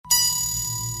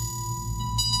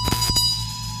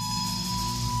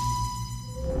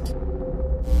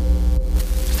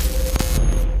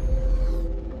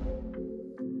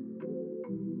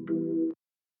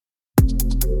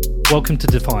Welcome to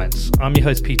Defiance. I'm your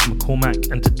host Peter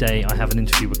McCormack, and today I have an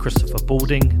interview with Christopher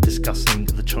Balding discussing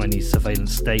the Chinese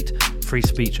surveillance state, free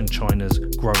speech and China's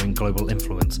growing global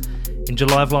influence. In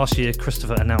July of last year,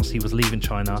 Christopher announced he was leaving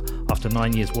China after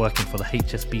 9 years working for the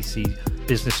HSBC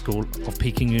Business School of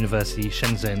Peking University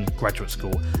Shenzhen Graduate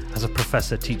School as a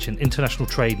professor teaching international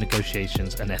trade,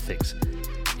 negotiations and ethics.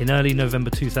 In early November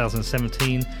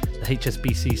 2017, the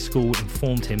HSBC school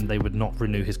informed him they would not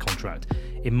renew his contract.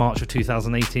 In March of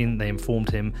 2018, they informed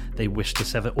him they wished to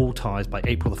sever all ties by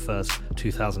April 1st,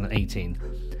 2018.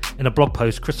 In a blog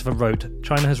post, Christopher wrote,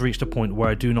 "China has reached a point where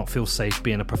I do not feel safe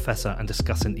being a professor and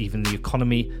discussing even the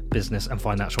economy, business and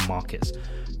financial markets."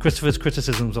 Christopher's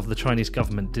criticisms of the Chinese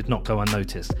government did not go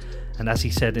unnoticed, and as he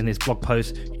said in his blog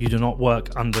post, "You do not work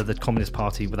under the Communist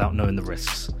Party without knowing the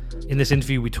risks." In this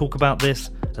interview, we talk about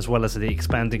this, as well as the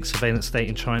expanding surveillance state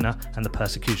in China and the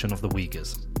persecution of the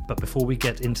Uyghurs. But before we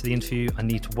get into the interview, I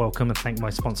need to welcome and thank my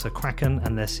sponsor Kraken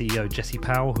and their CEO Jesse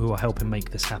Powell, who are helping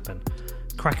make this happen.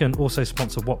 Kraken also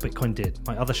sponsor What Bitcoin Did,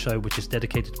 my other show which is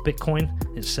dedicated to Bitcoin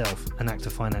itself, an act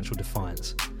of financial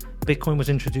defiance. Bitcoin was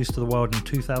introduced to the world in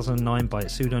 2009 by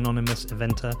its pseudonymous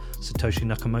inventor Satoshi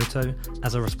Nakamoto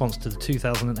as a response to the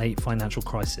 2008 financial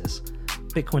crisis.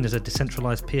 Bitcoin is a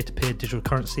decentralized peer-to-peer digital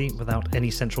currency without any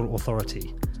central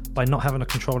authority. By not having a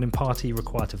controlling party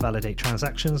required to validate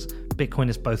transactions, Bitcoin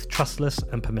is both trustless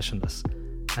and permissionless.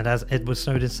 And as Edward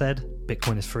Snowden said,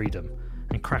 Bitcoin is freedom.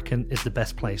 And Kraken is the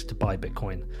best place to buy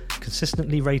Bitcoin.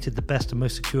 Consistently rated the best and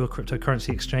most secure cryptocurrency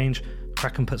exchange,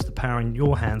 Kraken puts the power in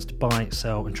your hands to buy,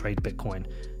 sell and trade Bitcoin.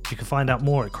 You can find out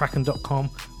more at kraken.com,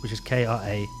 which is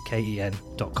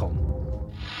KRAKEN.com.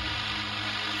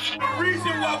 The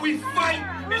reason why we fight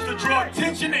is to draw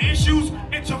attention to issues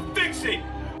and to fix it.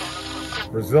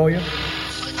 Resilient,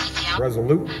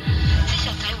 resolute,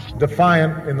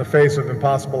 defiant in the face of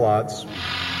impossible odds.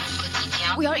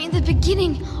 We are in the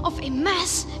beginning of a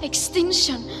mass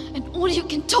extinction, and all you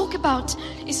can talk about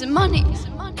is money.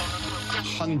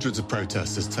 Hundreds of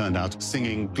protesters turned out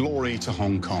singing Glory to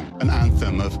Hong Kong, an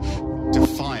anthem of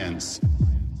defiance.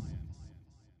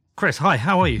 Chris, hi,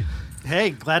 how are you?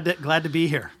 Hey, glad to be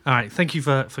here. All right, thank you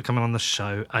for coming on the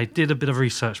show. I did a bit of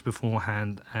research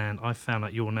beforehand, and I found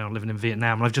out you're now living in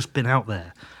Vietnam, and I've just been out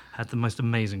there, had the most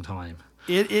amazing time.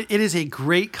 It is a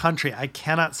great country. I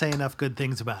cannot say enough good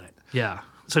things about it. Yeah.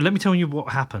 So let me tell you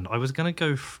what happened. I was going to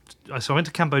go... So I went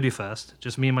to Cambodia first,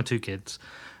 just me and my two kids,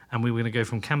 and we were going to go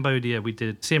from Cambodia. We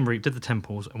did Siem Reap, did the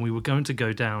temples, and we were going to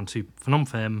go down to Phnom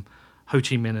Penh, Ho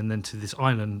Chi Minh, and then to this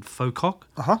island, Pho Quoc.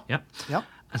 Uh-huh. Yep. Yep.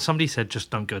 And somebody said, just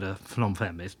don't go to Phnom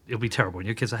Penh. It'll be terrible and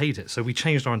your kids will hate it. So we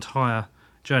changed our entire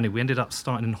journey. We ended up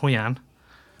starting in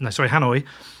Hanoi.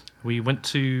 We went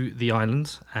to the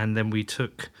islands and then we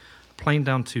took a plane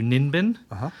down to Ninh Binh.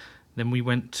 Uh-huh. Then we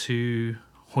went to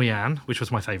Hoi An, which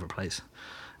was my favourite place.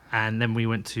 And then we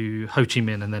went to Ho Chi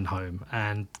Minh and then home.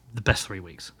 And the best 3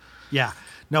 weeks. Yeah.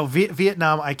 No,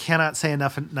 Vietnam, I cannot say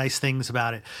enough nice things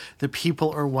about it. The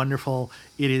people are wonderful.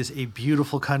 It is a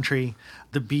beautiful country.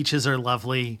 The beaches are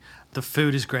lovely. The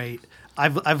food is great.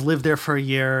 I've lived there for a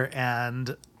year,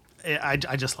 and I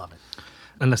just love it.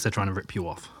 Unless they're trying to rip you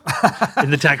off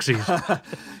in the taxis.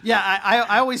 Yeah,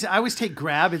 I always take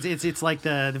Grab. It's like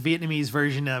the Vietnamese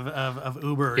version of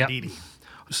Uber or Yep. Didi.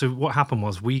 So what happened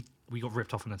was we got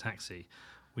ripped off in a taxi.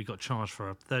 We got charged for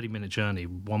a 30-minute journey,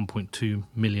 1.2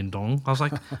 million dong. I was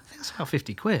like, I think that's about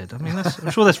 50 quid. I mean, I'm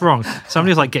sure that's wrong.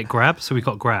 Somebody was like, get Grab. So we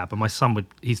got Grab. And my son,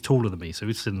 he's taller than me, so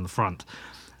he'd sit in the front.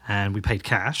 And we paid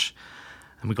cash.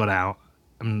 And we got out.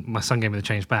 And my son gave me the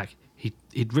change back.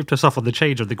 He'd ripped us off on the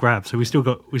change of the Grab. So we still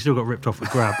got ripped off with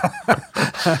Grab.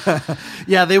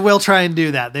 Yeah, they will try and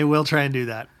do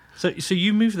that. So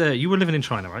you moved there. You were living in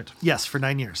China, right? Yes, for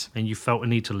 9 years. And you felt a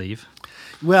need to leave?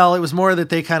 Well, it was more that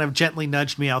they kind of gently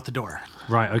nudged me out the door.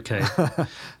 Right, okay.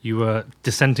 You were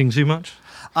dissenting too much?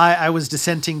 I was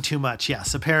dissenting too much,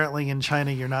 yes. Apparently in China,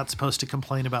 you're not supposed to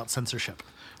complain about censorship.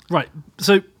 Right.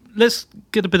 So let's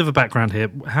get a bit of a background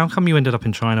here. How come you ended up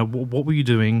in China? What were you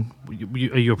doing?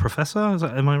 Are you a professor?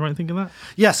 Am I right in thinking that?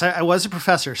 Yes, I was a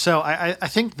professor. So I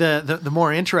think the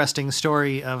more interesting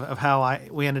story of how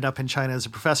we ended up in China as a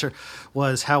professor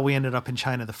was how we ended up in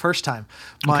China the first time.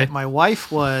 My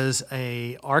wife was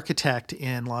a architect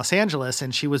in Los Angeles,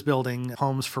 and she was building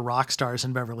homes for rock stars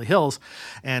in Beverly Hills.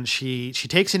 And she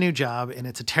takes a new job, and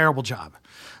it's a terrible job.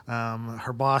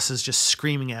 Her boss is just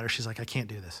screaming at her. She's like, I can't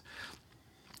do this.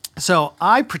 So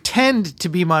I pretend to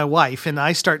be my wife, and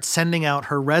I start sending out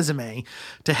her resume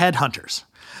to headhunters.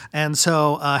 And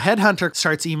so a headhunter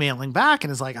starts emailing back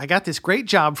and is like, I got this great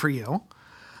job for you,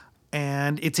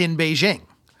 and it's in Beijing.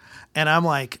 And I'm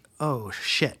like, oh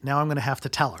shit, now I'm going to have to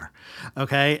tell her.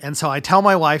 Okay. And so I tell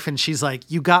my wife and she's like,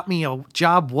 you got me a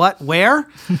job, what, where?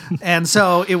 And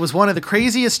so it was one of the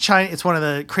craziest it's one of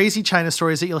the crazy China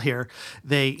stories that you'll hear.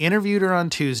 They interviewed her on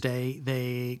Tuesday.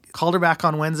 They called her back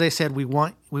on Wednesday, said, we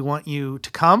want you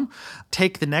to come,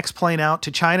 take the next plane out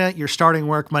to China. You're starting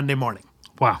work Monday morning.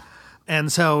 Wow.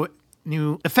 And so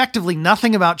knew effectively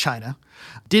nothing about China.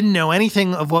 Didn't know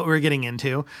anything of what we were getting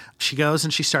into. She goes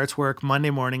and she starts work Monday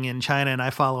morning in China, and I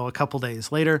follow a couple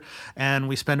days later, and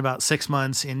we spend about 6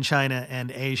 months in China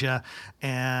and Asia.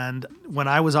 And when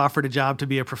I was offered a job to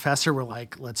be a professor, we're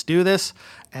like, let's do this.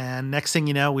 And next thing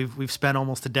you know, we've spent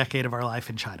almost a decade of our life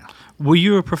in China. Were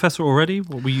you a professor already?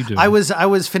 What were you doing? I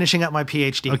was finishing up my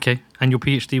PhD. Okay, and your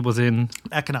PhD was in?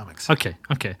 Economics. Okay.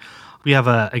 We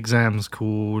have exams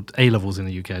called A-levels in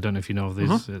the UK. I don't know if you know of this.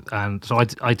 Mm-hmm. And so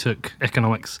I took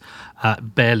economics,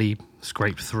 barely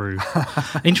scraped through.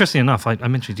 Interestingly enough, I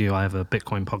mentioned to you I have a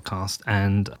Bitcoin podcast,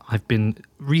 and I've been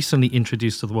recently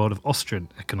introduced to the world of Austrian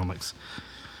economics.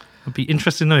 I'd be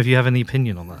interested to know if you have any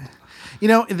opinion on that. You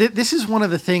know, this is one of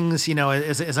the things, you know,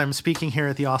 as I'm speaking here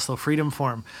at the Oslo Freedom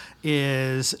Forum,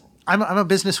 is I'm a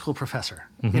business school professor.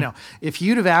 Mm-hmm. You know, if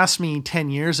you'd have asked me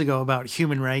 10 years ago about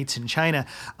human rights in China,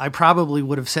 I probably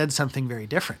would have said something very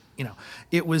different. You know,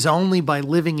 it was only by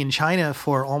living in China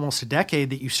for almost a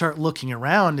decade that you start looking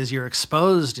around as you're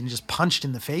exposed and just punched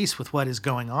in the face with what is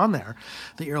going on there,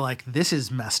 that you're like, this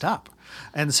is messed up.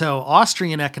 And so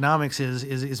Austrian economics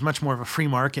is much more of a free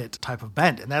market type of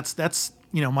bent. And that's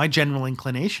you know, my general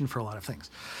inclination for a lot of things.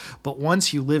 But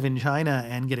once you live in China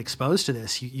and get exposed to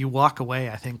this, you walk away,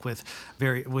 I think, with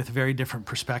very different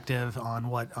perspective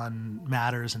on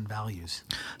matters and values.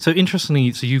 So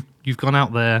interestingly, so you've gone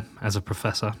out there as a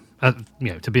professor,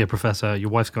 to be a professor. Your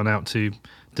wife's gone out to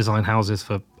design houses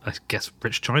for, I guess,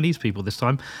 rich Chinese people this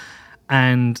time.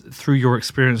 And through your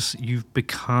experience, you've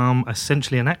become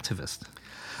essentially an activist.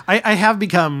 I have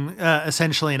become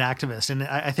essentially an activist, and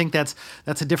I think that's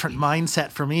a different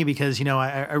mindset for me because, you know,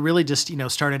 I really just, you know,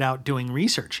 started out doing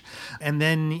research. And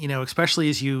then, you know, especially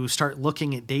as you start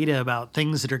looking at data about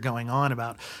things that are going on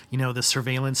about, you know, the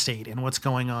surveillance state and what's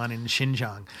going on in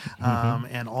Xinjiang,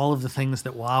 and all of the things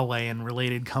that Huawei and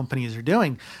related companies are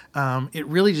doing, it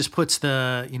really just puts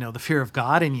the fear of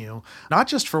God in you, not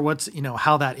just for what's, you know,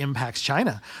 how that impacts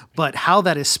China, but how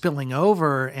that is spilling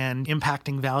over and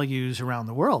impacting values around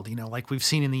the world. You know, like we've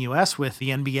seen in the U.S. with the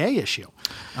NBA issue.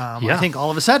 I think all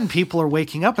of a sudden people are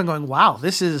waking up and going, "Wow,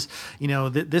 this is, you know,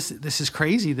 this is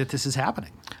crazy that this is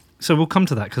happening." So we'll come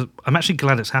to that because I'm actually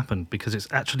glad it's happened because it's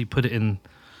actually put it in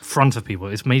front of people.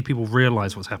 It's made people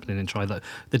realize what's happening in China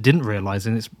that didn't realize,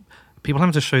 and it's people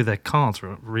having to show their cards,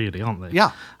 really, aren't they?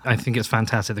 Yeah. I think it's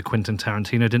fantastic that Quentin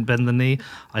Tarantino didn't bend the knee.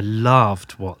 I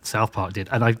loved what South Park did.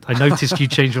 And I noticed you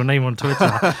changed your name on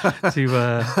Twitter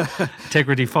to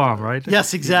Integrity Farm, right?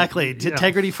 Yes, exactly.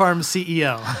 Integrity Farm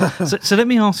CEO. So let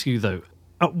me ask you, though,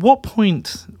 at what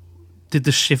point did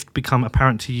the shift become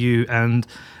apparent to you and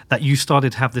that you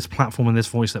started to have this platform and this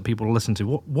voice that people listen to?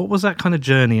 What was that kind of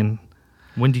journey, and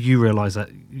when did you realize that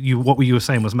what you were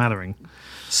saying was mattering?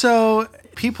 So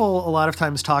people a lot of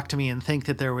times talk to me and think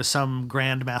that there was some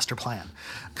grand master plan,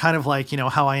 kind of like, you know,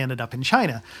 how I ended up in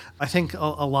China. I think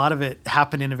a lot of it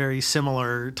happened in a very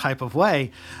similar type of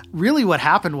way. Really what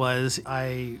happened was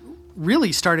I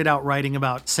really started out writing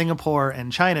about Singapore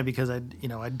and China because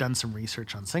I'd done some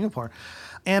research on Singapore.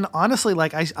 And honestly,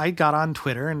 like I got on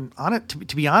Twitter and on it,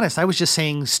 to be honest, I was just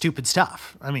saying stupid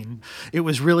stuff. I mean, it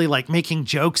was really like making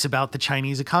jokes about the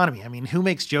Chinese economy. I mean, who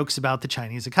makes jokes about the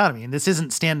Chinese economy? And this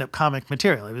isn't stand-up comic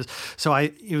material. It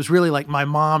was really like my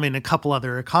mom and a couple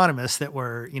other economists that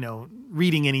were, you know,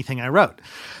 reading anything I wrote.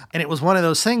 And it was one of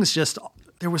those things, just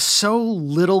there was so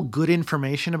little good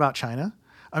information about China.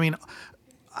 I mean,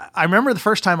 I remember the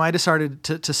first time I decided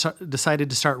to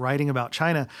start writing about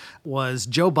China was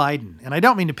Joe Biden. And I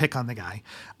don't mean to pick on the guy,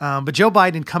 but Joe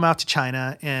Biden had come out to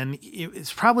China, and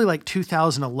it's probably like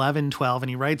 2011, 12. And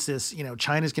he writes this, you know,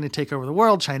 China's going to take over the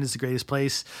world. China's the greatest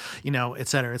place, you know, et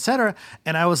cetera, et cetera.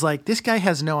 And I was like, this guy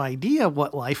has no idea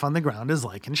what life on the ground is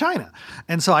like in China.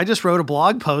 And so I just wrote a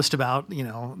blog post about, you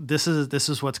know, this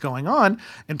is what's going on.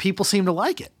 And people seem to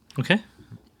like it. Okay.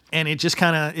 And it just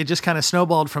kind of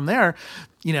snowballed from there.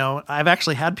 You know, I've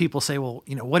actually had people say, well,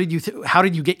 you know, what did you how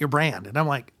did you get your brand? And I'm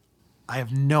like, I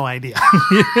have no idea.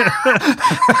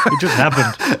 It just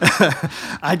happened.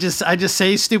 I just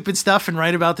say stupid stuff and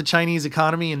write about the Chinese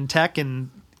economy and tech, and,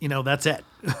 you know, that's it.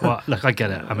 Well, look, I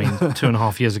get it. I mean,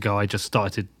 2.5 years ago, I just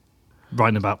started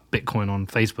writing about Bitcoin on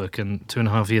Facebook, and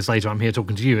 2.5 years later, I'm here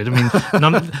talking to you. I mean, I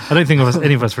don't think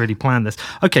any of us really planned this.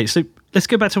 Okay, so let's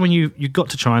go back to when you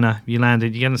got to China, you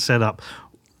landed, you're going to set up.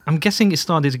 I'm guessing it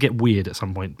started to get weird at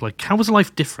some point. Like, how was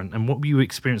life different? And what were you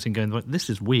experiencing going, like, this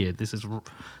is weird? Because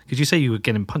you say you were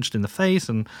getting punched in the face,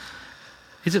 and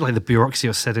is it like the bureaucracy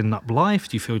of setting up life?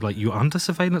 Do you feel like you're under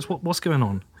surveillance? What's going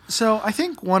on? So I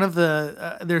think one of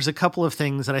the, there's a couple of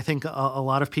things that I think a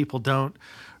lot of people don't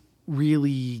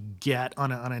really get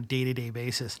on a day-to-day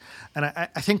basis. And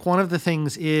I think one of the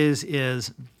things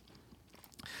is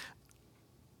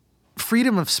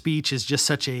freedom of speech is just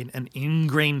such an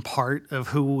ingrained part of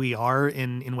who we are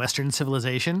in Western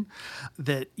civilization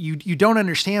that you don't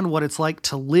understand what it's like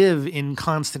to live in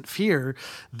constant fear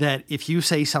that if you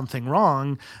say something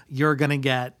wrong, you're going to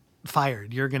get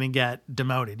fired, you're going to get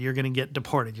demoted, you're going to get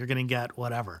deported, you're going to get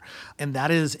whatever. And that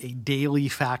is a daily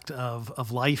fact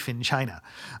of life in China.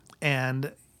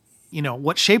 And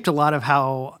what shaped a lot of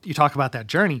how you talk about that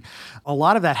journey, a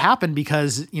lot of that happened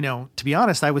because, to be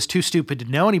honest, I was too stupid to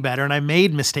know any better, and I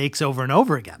made mistakes over and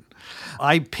over again.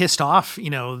 I pissed off,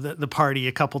 the party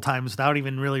a couple times without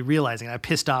even really realizing. I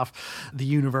pissed off the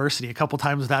university a couple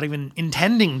times without even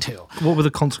intending to. What were the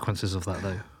consequences of that,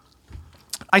 though?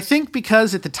 I think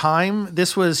because at the time,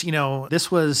 this was,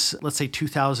 let's say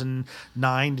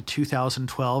 2009 to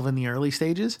 2012 in the early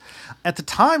stages. At the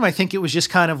time, I think it was just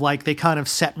kind of like they kind of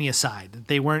set me aside.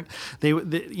 I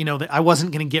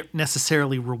wasn't going to get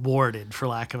necessarily rewarded, for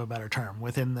lack of a better term,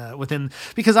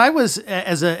 because I was,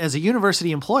 as a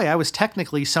university employee, I was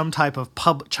technically some type of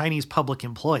Chinese public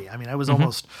employee. I mean, I was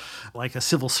almost like a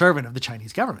civil servant of the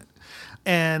Chinese government.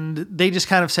 And they just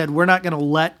kind of said, we're not going to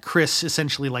let Chris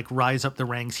essentially like rise up the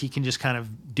ranks. He can just kind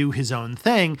of do his own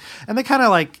thing. And they kind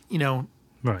of like,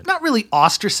 right. Not really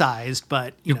ostracized,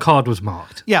 but your card was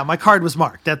marked. Yeah, my card was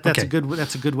marked. That's okay.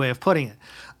 That's a good way of putting it.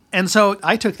 And so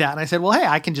I took that and I said, well, hey,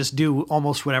 I can just do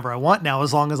almost whatever I want now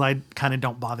as long as I kind of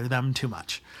don't bother them too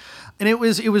much. And it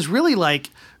was really like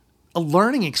a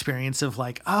learning experience of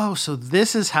like, oh, so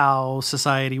this is how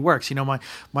society works.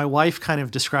 My wife kind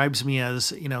of describes me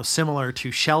as, similar to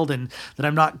Sheldon, that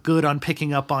I'm not good on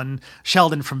picking up on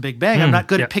Sheldon from Big Bang. I'm not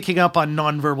good at picking up on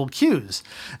nonverbal cues.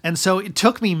 And so it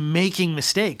took me making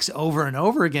mistakes over and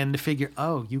over again to figure,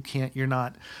 oh, you're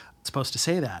not supposed to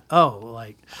say that. Oh,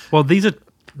 like. Well, these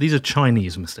are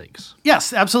Chinese mistakes.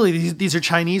 Yes, absolutely. These are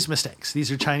Chinese mistakes.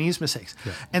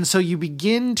 Yeah. And so you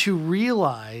begin to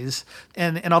realize,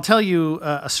 and I'll tell you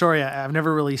a story I've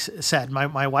never really said.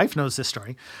 My wife knows this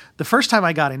story. The first time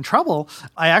I got in trouble,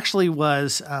 I actually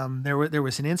was, there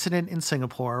was an incident in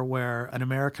Singapore where an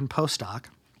American postdoc,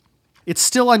 it's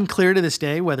still unclear to this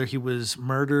day whether he was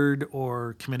murdered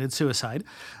or committed suicide.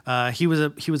 He was a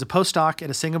postdoc at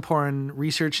a Singaporean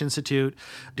research institute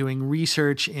doing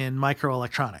research in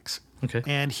microelectronics. Okay.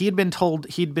 And he'd been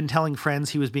telling friends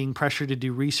he was being pressured to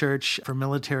do research for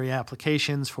military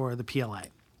applications for the PLA.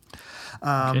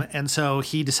 Okay. And so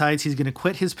he decides he's going to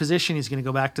quit his position. He's going to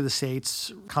go back to the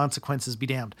States. Consequences be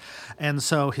damned. And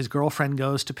so his girlfriend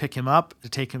goes to pick him up,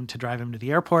 to drive him to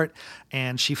the airport,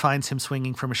 and she finds him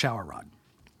swinging from a shower rod.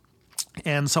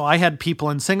 And so I had people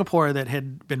in Singapore that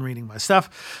had been reading my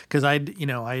stuff because I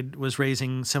was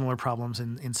raising similar problems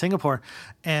in Singapore.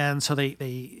 And so they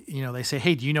say,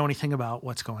 hey, do you know anything about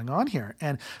what's going on here?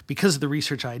 And because of the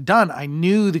research I had done, I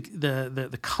knew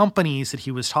the companies that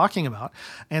he was talking about.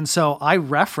 And so I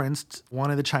referenced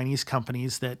one of the Chinese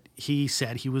companies that he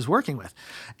said he was working with.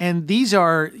 And these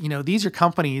are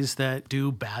companies that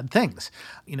do bad things.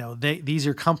 These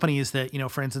are companies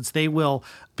that, for instance, they will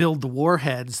build the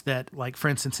warheads that, like, for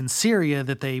instance, in Syria,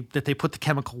 that they put the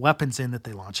chemical weapons in that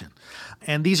they launch in.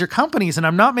 And these are companies, and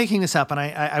I'm not making this up, and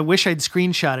I wish I'd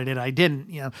screenshotted it. I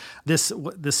didn't, this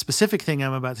specific thing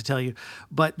I'm about to tell you.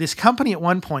 But this company at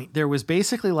one point, there was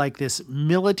basically like this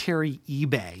military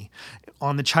eBay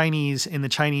in the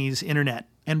Chinese internet.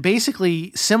 And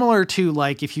basically similar to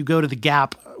like if you go to the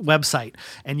Gap website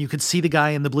and you could see the guy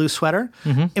in the blue sweater,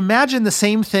 imagine the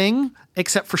same thing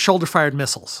except for shoulder-fired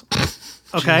missiles.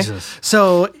 Okay. Jesus.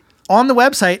 So on the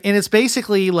website, and it's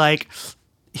basically like,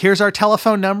 here's our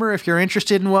telephone number. If you're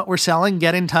interested in what we're selling,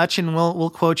 get in touch and we'll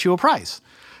quote you a price.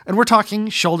 And we're talking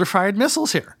shoulder-fired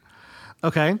missiles here.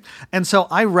 Okay. And so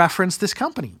I referenced this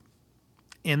company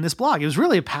in this blog. It was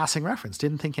really a passing reference.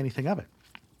 Didn't think anything of it.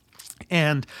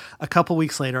 And a couple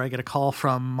weeks later, I get a call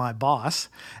from my boss,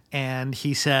 and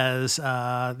he says,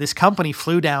 this company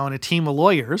flew down a team of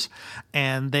lawyers,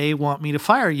 and they want me to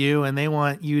fire you, and they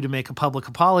want you to make a public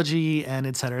apology, and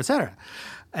et cetera, et cetera.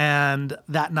 And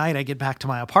that night I get back to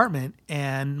my apartment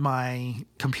and my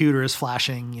computer is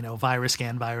flashing, virus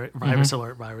scan, virus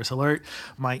alert, virus alert.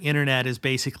 My internet has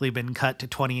basically been cut to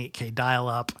 28K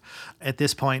dial-up. At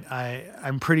this point,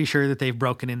 I'm pretty sure that they've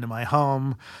broken into my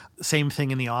home. Same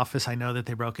thing in the office. I know that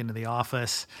they broke into the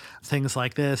office, things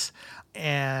like this.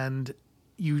 And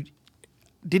you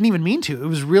didn't even mean to. It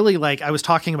was really like I was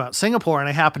talking about Singapore and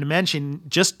I happened to mention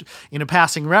just in a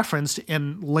passing reference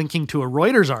and linking to a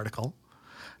Reuters article.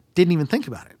 Didn't even think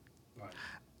about it. Right.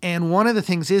 And one of the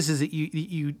things is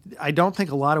that I don't think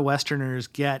a lot of Westerners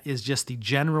get is just the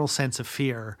general sense of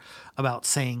fear about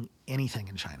saying anything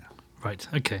in China. Right.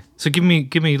 Okay. So give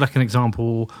me like an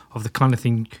example of the kind of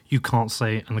thing you can't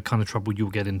say and the kind of trouble you'll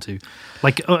get into,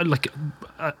 like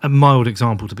a mild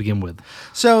example to begin with.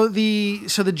 So the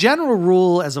general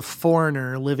rule as a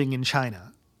foreigner living in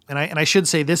China, and I should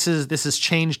say this has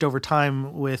changed over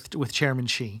time with Chairman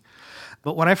Xi.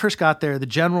 But when I first got there, the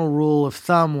general rule of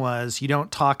thumb was you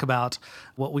don't talk about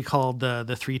what we called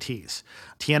the 3 Ts: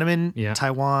 Tiananmen,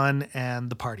 Taiwan, and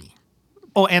the party.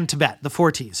 Oh, and Tibet, the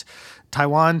 4 Ts: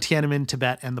 Taiwan, Tiananmen,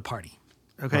 Tibet, and the party.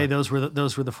 Okay, right. Those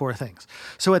were the 4 things.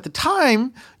 So at the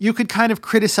time, you could kind of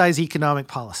criticize economic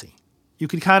policy. You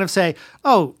could kind of say,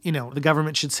 oh, the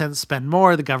government should spend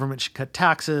more, the government should cut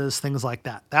taxes, things like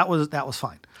that. That was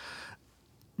fine.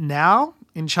 Now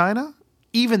in China,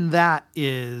 even that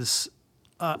is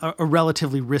a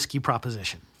relatively risky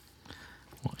proposition.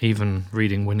 Well, even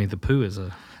reading Winnie the Pooh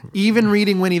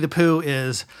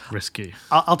is risky.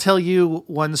 I'll tell you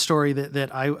one story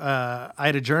that I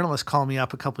had a journalist call me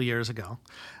up a couple years ago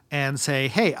and say,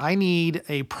 hey, I need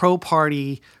a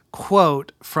pro-party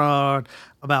quote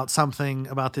about something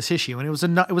about this issue. And it was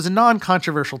a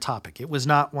non-controversial topic. It was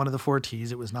not one of the 4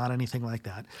 Ts. It was not anything like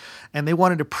that. And they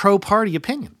wanted a pro-party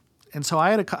opinion. And so I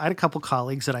had a couple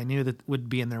colleagues that I knew that would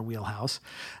be in their wheelhouse,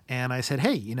 and I said,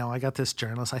 "Hey, I got this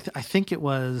journalist. I think it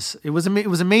was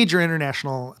a major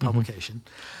international publication,"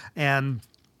 and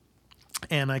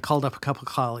I called up a couple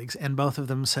colleagues, and both of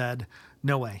them said,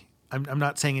 "No way. I'm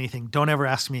not saying anything. Don't ever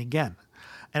ask me again."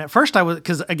 And at first I was,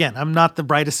 because again, I'm not the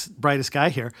brightest guy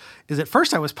here. At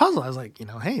first I was puzzled. I was like,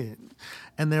 hey,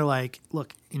 and they're like,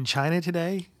 "Look, in China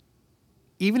today,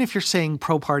 even if you're saying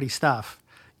pro-party stuff,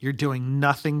 you're doing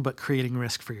nothing but creating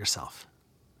risk for yourself.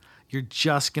 You're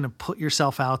just going to put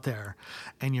yourself out there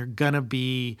and you're going to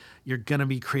be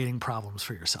creating problems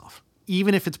for yourself,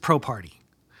 even if it's pro-party.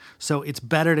 So it's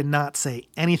better to not say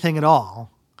anything at all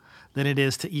than it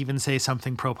is to even say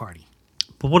something pro-party."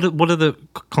 But what are the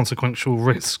consequential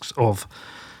risks of,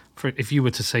 if you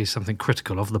were to say something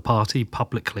critical of the party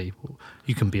publicly?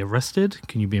 You can be arrested.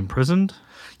 Can you be imprisoned?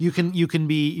 You can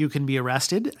be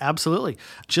arrested. Absolutely.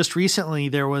 Just recently,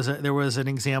 there was an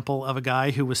example of a guy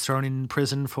who was thrown in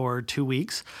prison for 2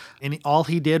 weeks, and all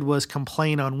he did was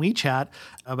complain on WeChat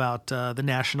about the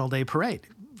National Day Parade.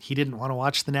 He didn't want to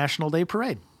watch the National Day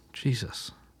Parade. Jesus.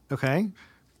 Okay.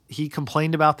 He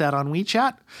complained about that on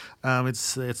WeChat.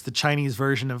 It's the Chinese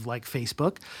version of like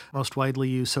Facebook, most widely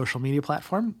used social media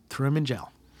platform. Threw him in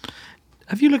jail.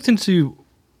 Have you looked into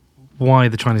why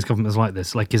the Chinese government is like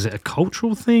this? Like, is it a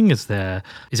cultural thing? Is it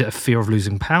a fear of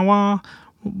losing power?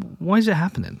 Why is it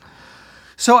happening?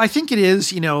 So I think it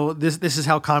is, this is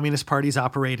how communist parties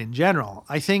operate in general.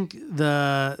 I think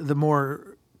the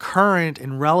more current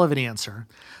and relevant answer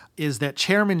is that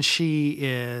Chairman Xi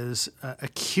is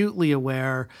acutely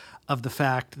aware of the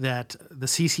fact that the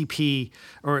CCP,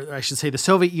 or I should say the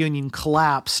Soviet Union,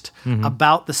 collapsed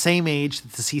about the same age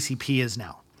that the CCP is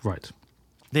now. Right.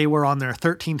 They were on their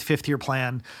 13th fifth-year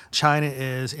plan. China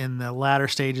is in the latter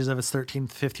stages of its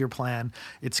 13th fifth-year plan.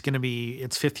 It's going to be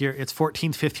its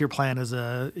 14th fifth-year plan is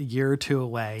a year or two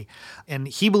away. And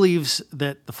he believes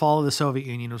that the fall of the Soviet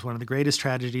Union was one of the greatest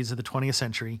tragedies of the 20th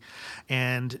century.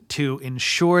 And to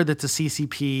ensure that the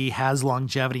CCP has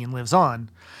longevity and lives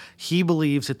on, he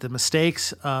believes that the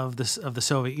mistakes of the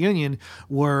Soviet Union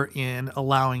were in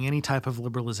allowing any type of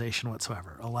liberalization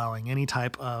whatsoever, allowing any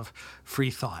type of free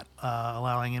thought,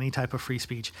 allowing any type of free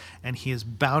speech, and he is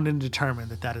bound and determined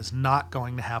that that is not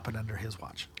going to happen under his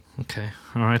watch. Okay,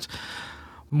 all right.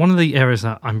 One of the areas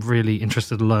that I'm really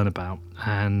interested to learn about,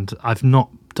 and I've not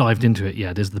dived into it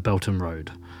yet, is the Belt and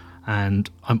Road. And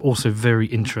I'm also very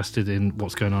interested in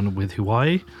what's going on with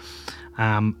Hawaii.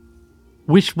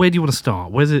 Where do you want to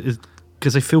start? Where's it?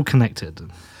 Because they feel connected.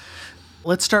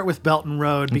 Let's start with Belt and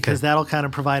Road because that'll kind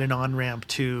of provide an on-ramp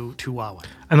to Huawei.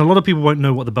 And a lot of people won't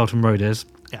know what the Belt and Road is.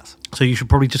 Yes. So you should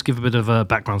probably just give a bit of a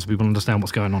background so people understand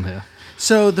what's going on here.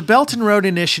 So the Belt and Road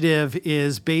Initiative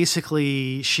is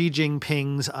basically Xi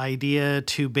Jinping's idea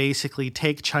to basically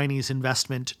take Chinese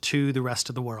investment to the rest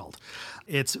of the world.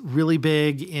 It's really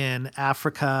big in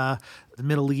Africa, the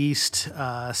Middle East,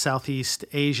 Southeast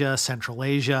Asia, Central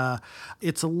Asia.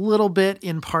 It's a little bit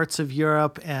in parts of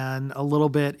Europe and a little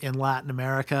bit in Latin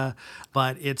America,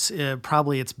 but it's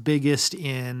probably its biggest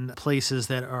in places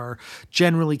that are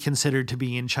generally considered to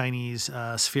be in Chinese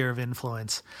sphere of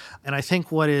influence. And I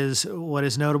think what is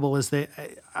notable is that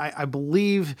I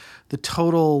believe the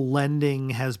total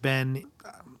lending has been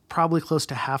probably close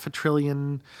to $500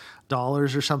 billion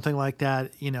or something like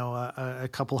that, a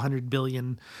couple $100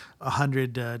 billion,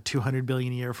 200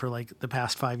 billion a year for like the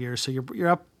past 5 years. So you're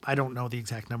up. I don't know the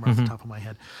exact number off the top of my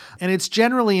head. And it's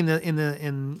generally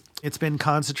it's been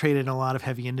concentrated in a lot of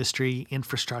heavy industry,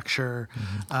 infrastructure,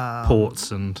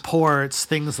 ports,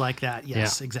 things like that.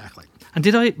 Yes, exactly. And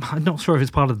I'm not sure if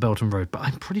it's part of the Belt and Road, but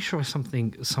I'm pretty sure is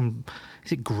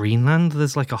it Greenland?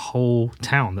 There's like a whole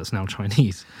town that's now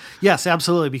Chinese. Yes,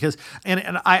 absolutely. Because,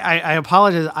 and I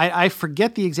apologize, I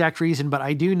forget the exact reason, but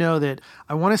I do know that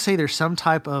I want to say there's some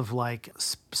type of like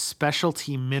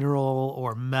specialty mineral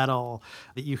or metal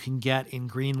that you can get in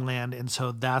Greenland. And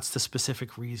so that's the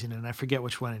specific reason. And I forget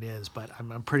which one it is, but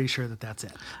I'm pretty sure that that's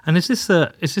it. And is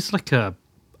this like a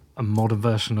modern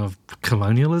version of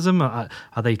colonialism? Are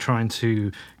they trying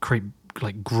to create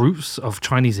like groups of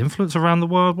Chinese influence around the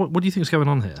world? What do you think is going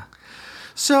on here?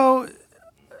 So,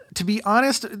 to be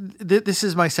honest, this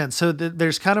is my sense. So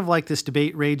there's kind of like this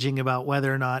debate raging about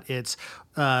whether or not it's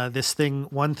this thing.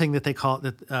 One thing that they call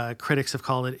it, that critics have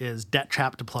called it, is debt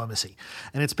trap diplomacy.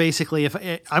 And it's basically, if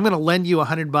I'm going to lend you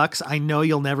 $100, I know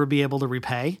you'll never be able to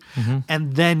repay,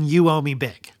 and then you owe me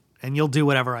big, and you'll do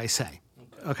whatever I say.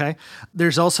 Okay.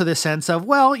 There's also this sense of,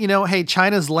 well, hey,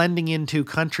 China's lending into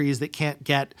countries that can't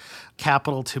get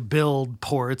capital to build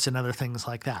ports and other things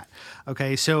like that.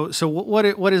 Okay. So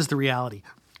what is the reality?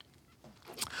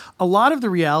 A lot of the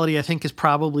reality, I think, is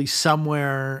probably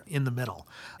somewhere in the middle.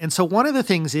 And so one of the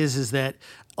things is that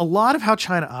a lot of how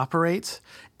China operates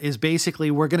is basically,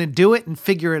 we're going to do it and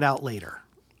figure it out later.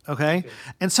 Okay.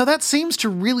 And so that seems to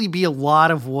really be a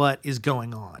lot of what is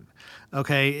going on.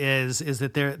 Okay, is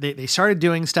that they started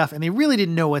doing stuff and they really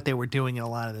didn't know what they were doing in a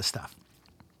lot of this stuff.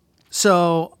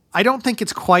 So I don't think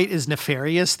it's quite as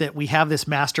nefarious that we have this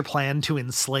master plan to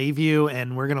enslave you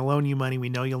and we're going to loan you money we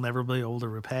know you'll never be able to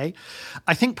repay.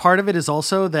 I think part of it is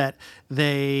also that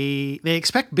they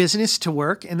expect business to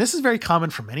work, and this is very common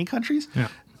for many countries. Yeah.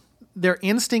 Their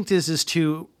instinct is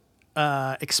to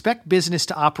expect business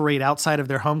to operate outside of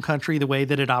their home country the way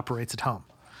that it operates at home.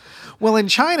 Well, in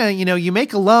China, you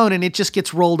make a loan and it just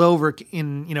gets rolled over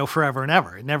in, forever and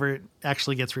ever. It never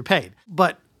actually gets repaid.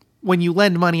 But when you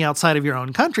lend money outside of your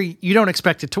own country, you don't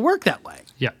expect it to work that way.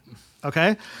 Yeah.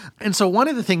 Okay. And so one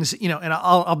of the things, and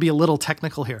I'll be a little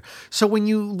technical here. So when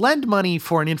you lend money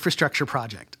for an infrastructure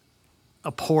project,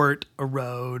 a port, a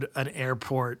road, an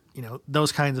airport,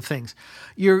 those kinds of things,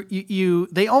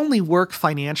 they only work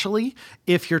financially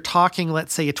if you're talking,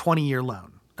 let's say, a 20-year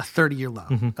loan, a 30-year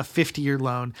loan, a 50-year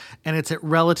loan, and it's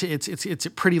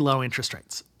at pretty low interest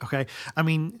rates. Okay. I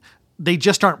mean, they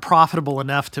just aren't profitable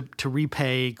enough to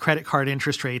repay credit card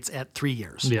interest rates at 3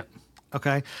 years. Yeah.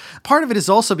 Okay. Part of it is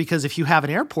also because if you have an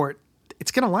airport,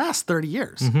 it's going to last 30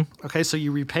 years. Okay. So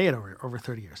you repay it over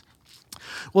 30 years.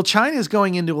 Well, China is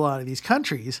going into a lot of these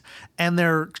countries and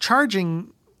they're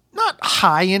charging not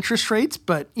high interest rates,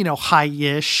 but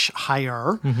high-ish,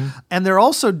 higher. And they're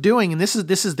also doing, and this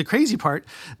is the crazy part,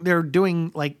 they're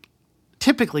doing like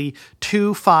typically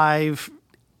 2, 5,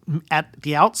 at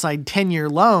the outside 10-year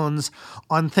loans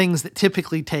on things that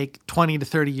typically take 20 to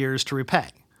 30 years to repay.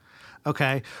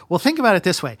 Okay. Well, think about it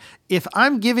this way. If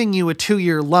I'm giving you a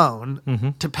 2-year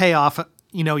loan to pay off,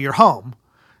 your home,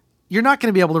 you're not going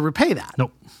to be able to repay that.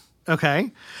 Nope.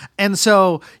 Okay. And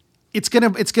so it's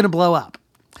going to blow up.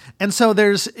 And so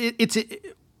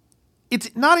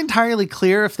it's not entirely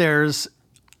clear if it's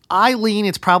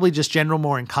probably just general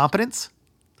more incompetence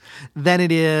than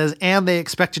it is, and they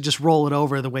expect to just roll it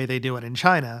over the way they do it in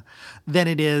China, than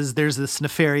it is there's this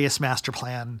nefarious master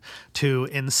plan to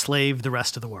enslave the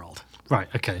rest of the world. Right,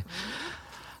 okay.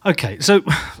 So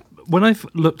when I've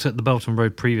looked at the Belt and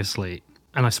Road previously,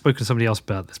 and I've spoken to somebody else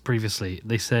about this previously,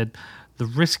 they said the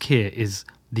risk here is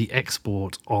the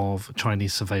export of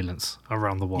Chinese surveillance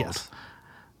around the world. Yes.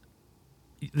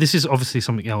 This is obviously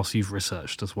something else you've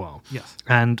researched as well. Yes.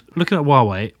 And looking at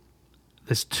Huawei,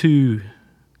 there's two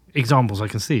examples I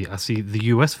can see. I see the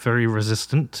US very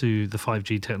resistant to the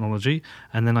 5G technology,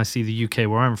 and then I see the UK,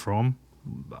 where I'm from,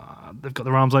 they've got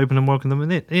their arms open and welcome them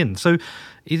in. So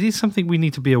it is something we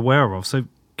need to be aware of. So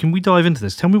can we dive into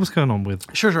this? Tell me what's going on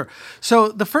with... Sure. So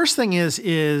the first thing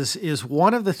is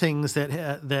one of the things that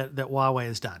Huawei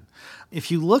has done. If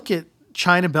you look at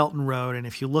China Belt and Road, and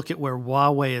if you look at where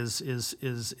Huawei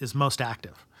is most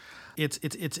active,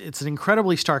 it's an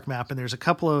incredibly stark map, and there's a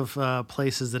couple of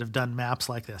places that have done maps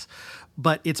like this,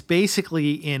 but it's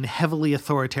basically in heavily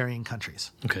authoritarian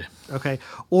countries. Okay,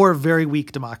 or very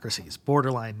weak democracies,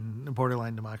 borderline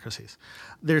democracies.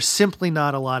 There's simply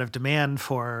not a lot of demand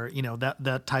for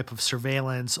that type of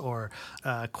surveillance or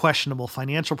questionable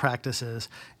financial practices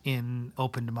in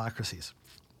open democracies.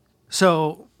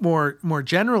 So more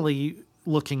generally,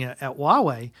 looking at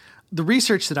Huawei, the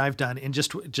research that I've done, and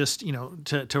just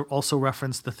to also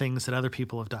reference the things that other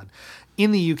people have done.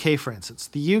 In the UK, for instance,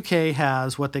 the UK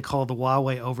has what they call the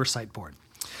Huawei Oversight Board,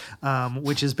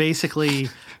 which is basically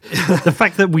the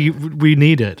fact that we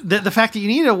need it. The fact that you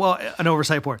need an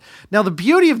oversight board. Now, the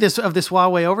beauty of this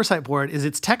Huawei Oversight Board is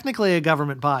it's technically a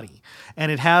government body, and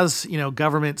it has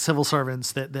government civil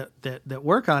servants that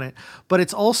work on it, but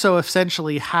it's also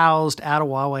essentially housed at a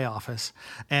Huawei office,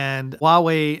 and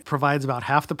Huawei provides about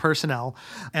half the personnel,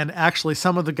 and actually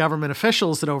some of the government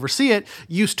officials that oversee it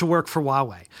used to work for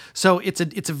Huawei. So it's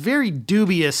a very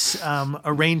dubious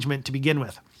arrangement to begin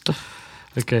with.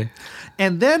 Okay.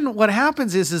 And then what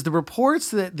happens is the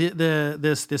reports that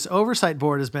this oversight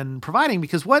board has been providing,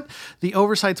 because what the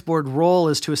oversight board role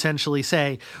is to essentially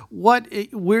say,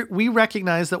 we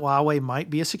recognize that Huawei might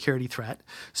be a security threat,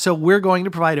 so we're going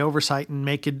to provide oversight and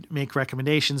make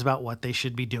recommendations about what they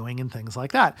should be doing and things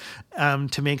like that,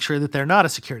 to make sure that they're not a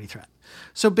security threat.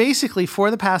 So basically,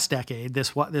 for the past decade,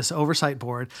 this oversight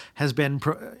board has been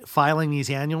filing these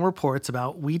annual reports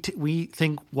about we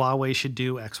think Huawei should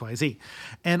do X, Y, Z,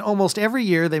 and almost every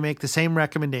year they make the same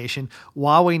recommendation: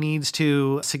 Huawei needs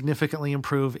to significantly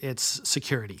improve its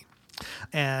security.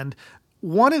 And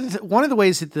one of the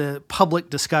ways that the public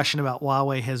discussion about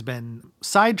Huawei has been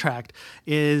sidetracked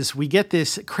is we get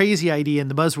this crazy idea, and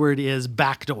the buzzword is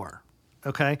backdoor.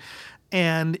 Okay.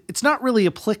 And it's not really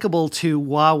applicable to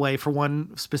Huawei for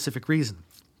one specific reason.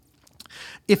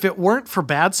 If it weren't for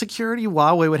bad security,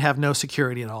 Huawei would have no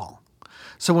security at all.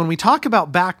 So when we talk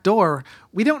about backdoor,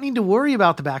 we don't need to worry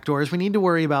about the back doors. We need to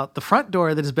worry about the front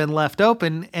door that has been left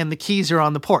open and the keys are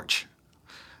on the porch.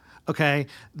 Okay,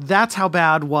 that's how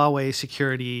bad Huawei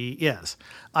security is.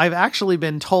 I've actually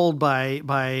been told by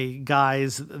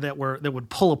guys that would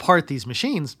pull apart these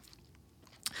machines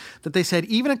that they said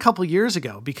even a couple years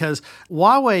ago, because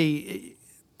Huawei,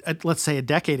 let's say a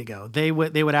decade ago, they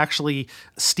would actually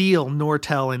steal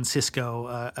Nortel and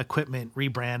Cisco equipment,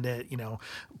 rebrand it,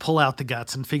 pull out the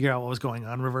guts and figure out what was going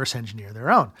on, reverse engineer their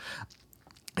own.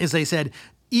 As they said,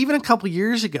 even a couple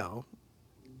years ago,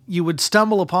 you would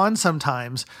stumble upon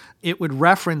sometimes it would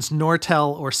reference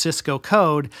Nortel or Cisco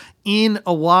code in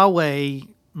a Huawei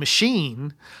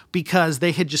machine because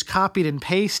they had just copied and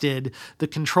pasted the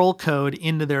control code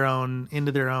into their own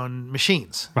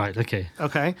machines. Right.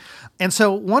 Okay. And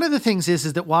so one of the things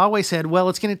is that Huawei said, well,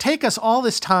 it's going to take us all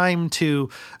this time to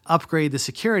upgrade the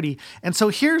security. And so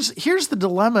here's the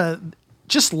dilemma,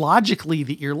 just logically,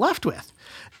 that you're left with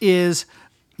is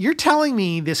you're telling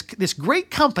me this great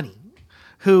company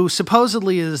who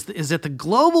supposedly is at the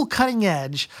global cutting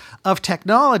edge of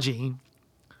technology,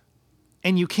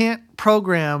 and you can't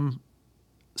program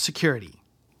security.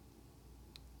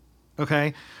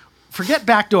 Okay? Forget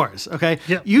backdoors, okay?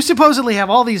 Yep. You supposedly have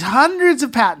all these hundreds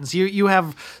of patents. You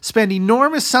have spent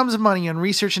enormous sums of money on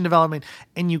research and development,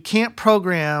 and you can't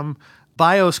program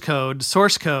BIOS code,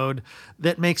 source code,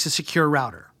 that makes a secure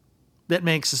router, that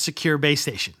makes a secure base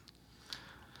station.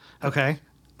 Okay?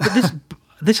 But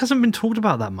this hasn't been talked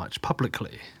about that much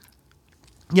publicly.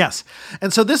 Yes,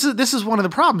 and so this is one of the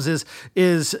problems is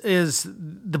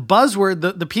the buzzword,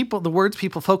 the words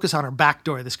people focus on are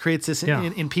backdoor. This creates this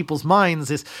in people's minds,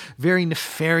 this very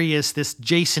nefarious, this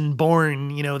Jason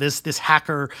Bourne, this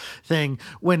hacker thing,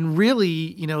 when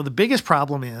really, the biggest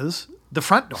problem is the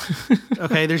front door.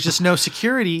 Okay, there's just no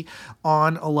security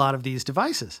on a lot of these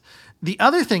devices. The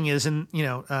other thing is, and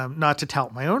not to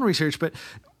tout my own research, but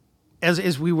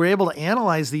as we were able to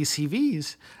analyze these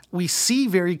CVs, we see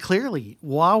very clearly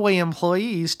Huawei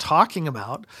employees talking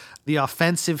about the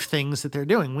offensive things that they're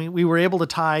doing. We were able to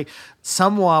tie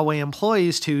some Huawei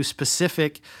employees to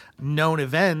specific known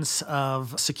events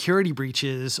of security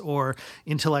breaches or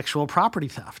intellectual property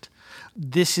theft.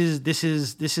 This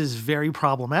is very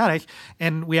problematic,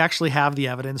 and we actually have the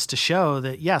evidence to show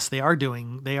that yes, they are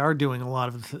doing a lot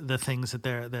of the things that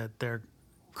they're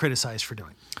criticized for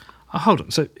doing. Hold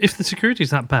on. So if the security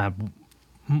is that bad,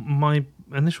 my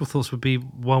initial thoughts would be,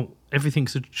 well, everything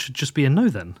should just be a no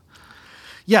then.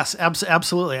 Yes,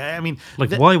 absolutely. I mean,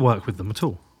 why work with them at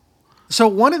all? So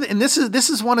this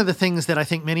is one of the things that I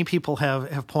think many people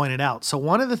have pointed out. So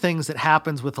one of the things that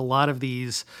happens with a lot of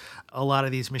these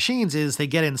machines is they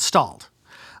get installed.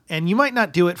 And you might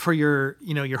not do it for your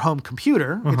home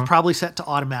computer. It's probably set to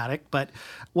automatic. But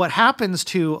what happens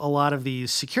to a lot of these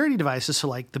security devices, so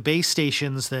like the base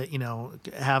stations that,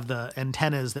 have the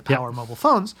antennas that power mobile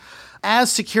phones,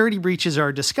 as security breaches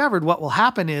are discovered, what will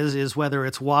happen is whether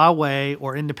it's Huawei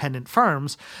or independent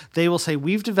firms, they will say,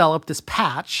 we've developed this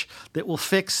patch that will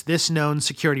fix this known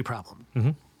security problem.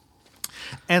 Mm-hmm.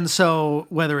 And so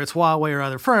whether it's Huawei or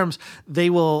other firms,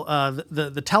 they will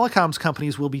the telecoms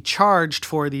companies will be charged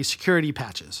for these security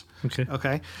patches.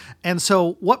 Okay. And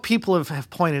so what people have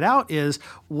pointed out is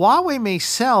Huawei may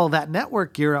sell that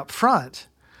network gear up front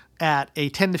at a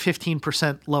 10 to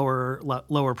 15%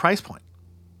 lower price point.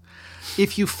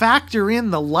 If you factor in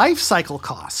the life cycle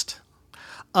cost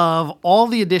of all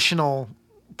the additional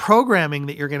programming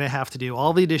that you're going to have to do,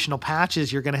 all the additional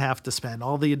patches you're going to have to spend,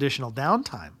 all the additional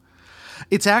downtime,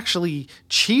 it's actually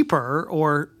cheaper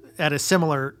or at a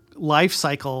similar life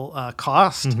cycle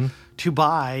cost to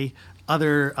buy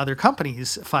other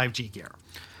companies' 5G gear.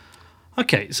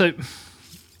 Okay, so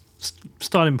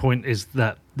starting point is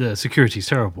that the security is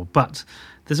terrible, but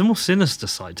there's a more sinister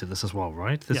side to this as well,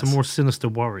 right? There's a more sinister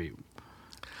worry.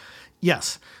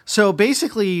 Yes. So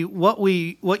basically what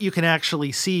you can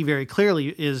actually see very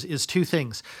clearly is two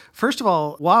things. First of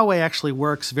all, Huawei actually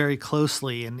works very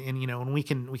closely and we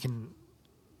can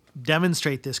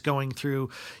demonstrate this going through,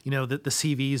 the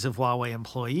CVs of Huawei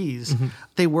employees. Mm-hmm.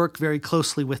 They work very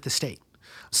closely with the state.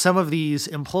 Some of these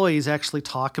employees actually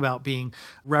talk about being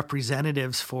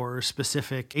representatives for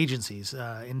specific agencies,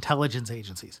 intelligence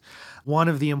agencies. One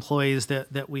of the employees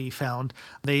that we found,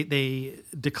 they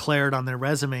declared on their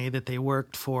resume that they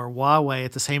worked for Huawei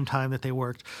at the same time that they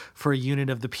worked for a unit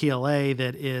of the PLA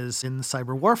that is in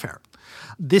cyber warfare.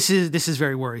 This is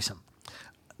very worrisome.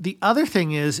 The other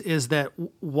thing is that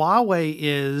Huawei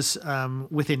is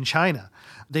within China.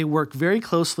 They work very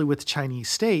closely with the Chinese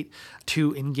state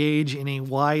to engage in a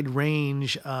wide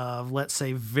range of, let's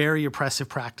say, very oppressive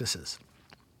practices.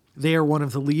 They are one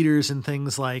of the leaders in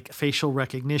things like facial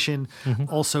recognition,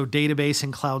 also database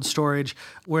and cloud storage,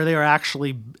 where they are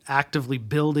actually actively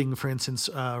building, for instance,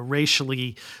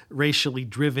 racially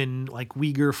driven, like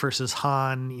Uyghur versus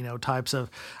Han, types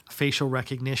of facial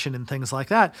recognition and things like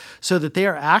that, so that they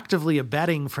are actively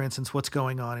abetting, for instance, what's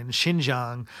going on in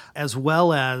Xinjiang, as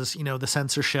well as, the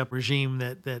censorship regime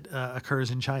that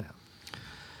occurs in China.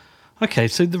 Okay,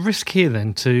 so the risk here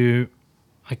then to,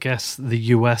 I guess, the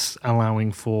US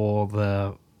allowing for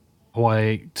the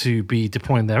Huawei to be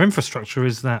deploying their infrastructure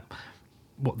is that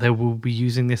what they will be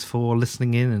using this for,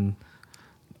 listening in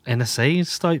and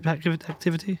NSA type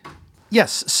activity?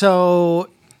 Yes. So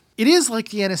it is like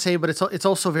the NSA, but it's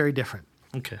also very different.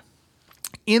 Okay.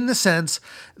 In the sense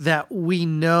that we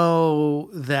know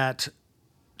that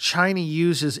China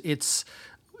uses its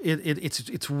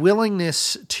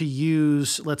willingness to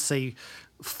use, let's say,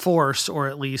 force, or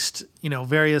at least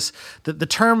various. The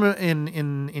term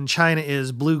in China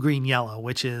is blue, green, yellow,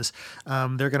 which is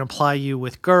they're going to ply you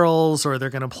with girls, or they're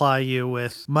going to ply you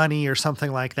with money or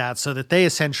something like that, so that they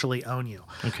essentially own you.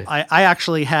 Okay. I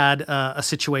actually had a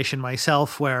situation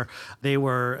myself where they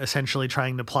were essentially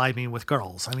trying to ply me with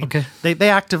girls. I mean, they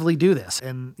actively do this,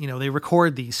 and they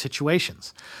record these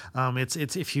situations.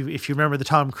 It's if you remember the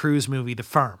Tom Cruise movie The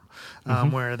Firm.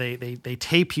 Where they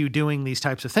tape you doing these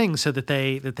types of things so that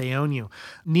they own you.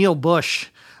 Neil Bush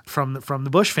from the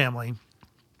Bush family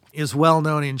is well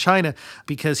known in China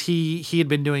because he had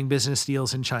been doing business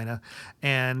deals in China,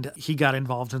 and he got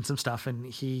involved in some stuff, and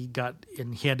he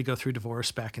had to go through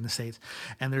divorce back in the States.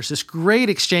 And there's this great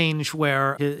exchange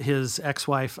where his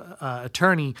ex-wife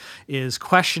attorney is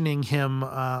questioning him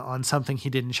on something he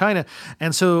did in China.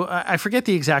 And so I forget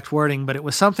the exact wording, but it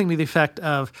was something to the effect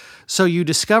of, "So you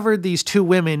discovered these two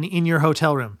women in your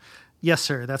hotel room?" "Yes,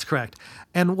 sir, that's correct."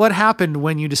 "And what happened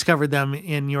when you discovered them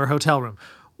in your hotel room?"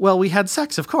 "Well, we had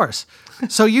sex, of course."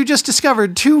 "So you just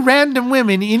discovered two random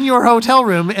women in your hotel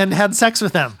room and had sex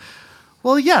with them?"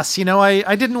 "Well, yes,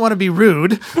 I didn't want to be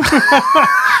rude."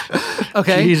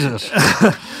 Okay. Jesus.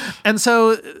 And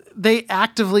so they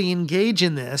actively engage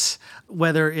in this,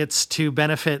 whether it's to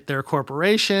benefit their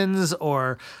corporations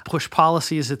or push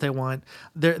policies that they want.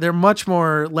 They're much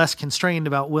less constrained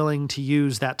about willing to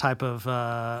use that type of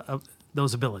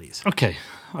those abilities.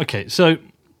 Okay. So,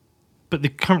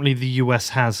 but currently the US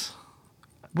has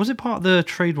Was it part of the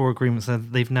trade war agreements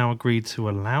that they've now agreed to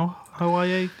allow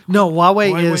Huawei? No,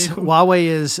 Huawei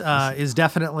is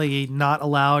definitely not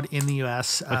allowed in the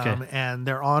U.S. And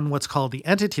they're on what's called the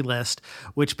entity list,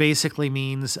 which basically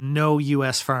means no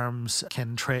U.S. firms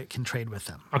can trade with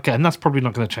them. Okay, and that's probably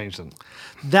not going to change then.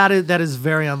 That is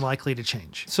very unlikely to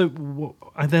change. So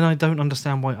then I don't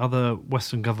understand why other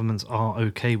Western governments are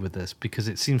okay with this, because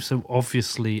it seems so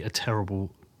obviously a terrible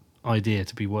idea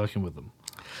to be working with them.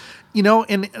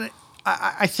 And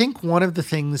I think one of the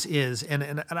things is,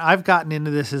 and I've gotten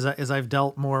into this as I've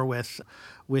dealt more with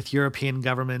European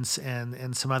governments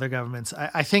and some other governments.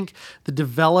 I think the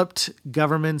developed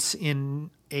governments in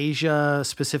Asia,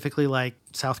 specifically like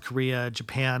South Korea,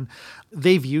 Japan,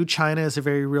 they view China as a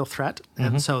very real threat,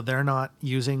 and so they're not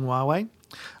using Huawei.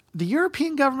 The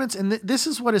European governments, and this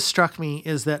is what has struck me,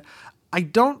 is that I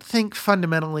don't think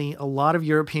fundamentally a lot of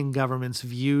European governments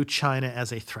view China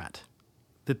as a threat.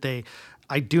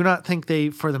 I do not think they,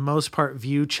 for the most part,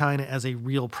 view China as a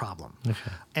real problem.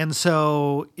 Okay. And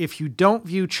so if you don't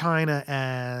view China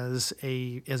as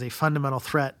a fundamental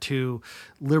threat to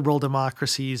liberal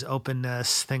democracies,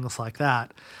 openness, things like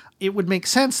that, it would make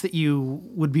sense that you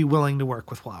would be willing to work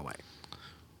with Huawei.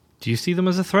 Do you see them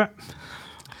as a threat?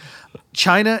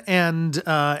 China and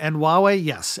Huawei,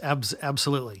 yes,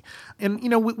 absolutely. And,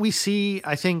 we see,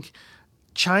 I think,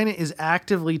 China is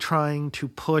actively trying to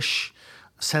push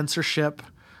censorship.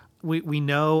 We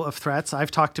know of threats. I've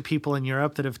talked to people in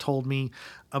Europe that have told me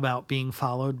about being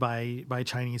followed by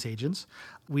Chinese agents.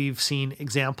 We've seen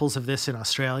examples of this in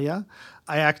Australia.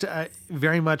 I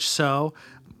very much so.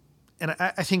 And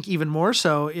I think even more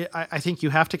so, I think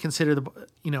you have to consider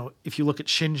if you look at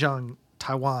Xinjiang,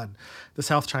 Taiwan, the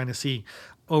South China Sea,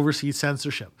 overseas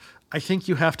censorship, I think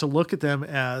you have to look at them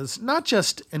as not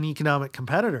just an economic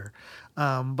competitor,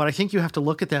 but I think you have to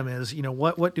look at them as,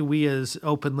 what do we as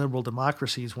open liberal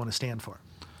democracies want to stand for?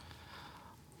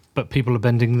 But people are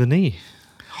bending the knee.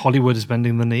 Hollywood is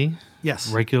bending the knee.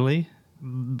 Yes. Regularly.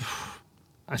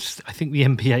 I think the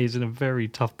NBA is in a very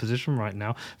tough position right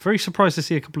now. Very surprised to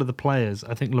see a couple of the players.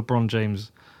 I think LeBron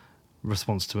James'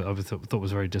 response to it I thought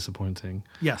was very disappointing.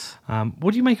 Yes.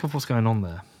 What do you make of what's going on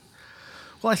there?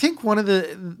 Well, I think one of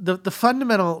the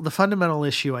fundamental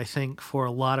issue, I think, for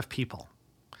a lot of people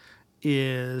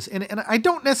is, and I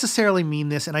don't necessarily mean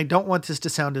this, and I don't want this to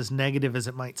sound as negative as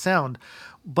it might sound,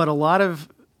 but a lot of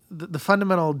the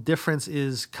fundamental difference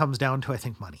comes down to, I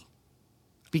think, money.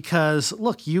 Because,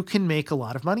 look, you can make a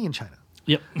lot of money in China.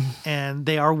 Yep. And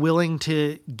they are willing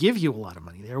to give you a lot of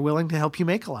money. They are willing to help you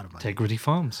make a lot of money. Integrity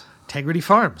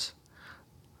Farms.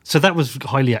 So that was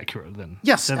highly accurate then?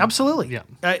 Yes, absolutely. Yeah.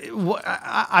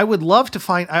 I would love to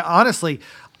find... honestly,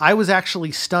 I was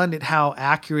actually stunned at how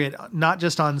accurate, not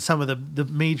just on some of the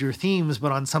major themes,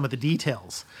 but on some of the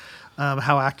details,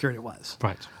 how accurate it was.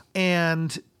 Right.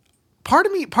 And part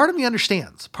of me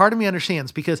understands.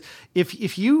 Because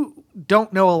if you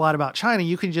don't know a lot about China,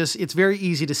 you can just... It's very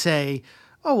easy to say,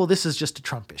 oh, well, this is just a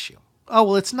Trump issue. Oh,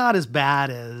 well, it's not as bad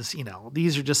as,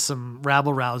 these are just some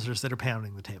rabble-rousers that are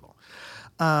pounding the table.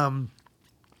 Wow,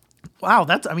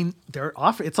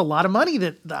 it's a lot of money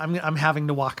that I'm having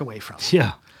to walk away from.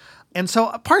 Yeah. And so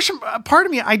a part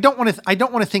of me, I don't want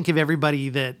to think of everybody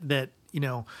that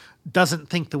doesn't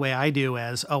think the way I do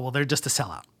as, oh, well, they're just a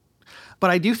sellout. But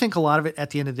I do think a lot of it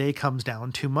at the end of the day comes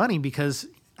down to money because,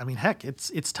 heck,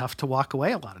 it's tough to walk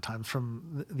away a lot of times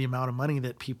from the amount of money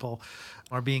that people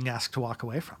are being asked to walk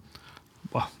away from.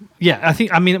 Well, yeah,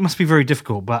 it must be very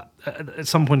difficult, but at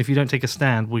some point, if you don't take a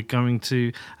stand, we're going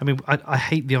to... I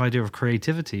hate the idea of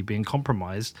creativity being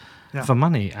compromised for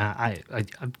money. I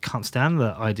can't stand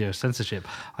the idea of censorship.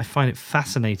 I find it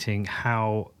fascinating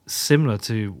how similar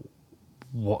to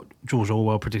what George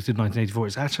Orwell predicted in 1984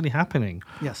 is actually happening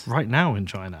right now in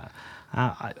China.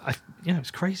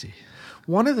 It's crazy.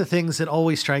 One of the things that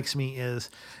always strikes me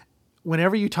is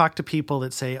whenever you talk to people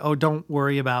that say, oh, don't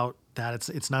worry about that,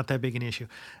 it's not that big an issue.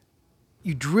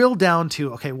 You drill down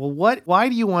to, okay, well, why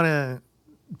do you want to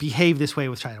behave this way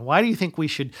with China? Why do you think we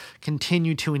should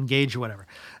continue to engage or whatever?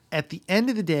 At the end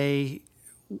of the day,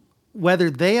 whether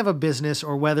they have a business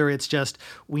or whether it's just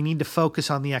we need to focus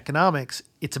on the economics,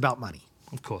 it's about money.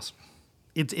 Of course.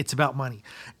 It's about money.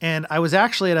 And I was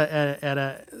actually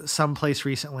at some place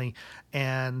recently,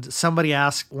 and somebody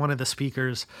asked one of the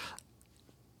speakers,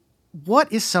 what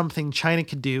is something China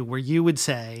could do where you would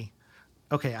say,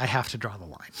 okay, I have to draw the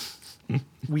line.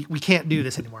 We can't do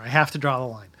this anymore. I have to draw the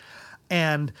line.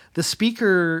 And the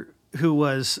speaker who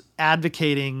was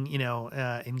advocating,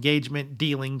 engagement,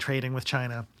 dealing, trading with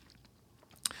China,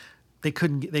 they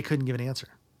couldn't give an answer.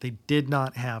 They did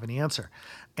not have an answer.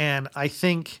 And I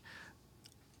think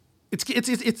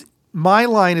it's my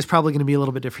line is probably going to be a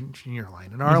little bit different from your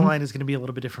line, and our line is going to be a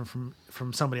little bit different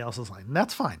from somebody else's line, and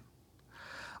that's fine.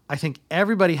 I think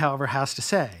everybody, however, has to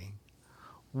say,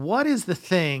 what is the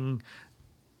thing,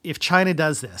 if China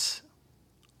does this,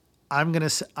 I'm going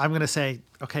to say,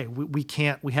 okay, we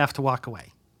have to walk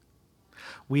away.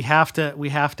 We have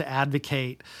to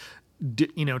advocate,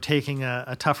 taking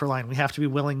a tougher line. We have to be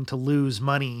willing to lose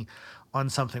money on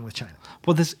something with China.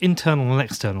 Well, there's internal and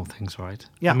external things, right?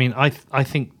 Yeah. I mean, I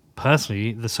think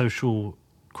personally, the social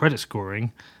credit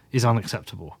scoring is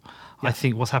unacceptable. Yeah. I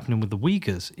think what's happening with the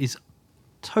Uyghurs is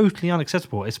totally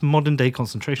unacceptable. It's modern day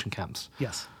concentration camps.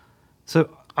 Yes.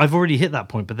 So I've already hit that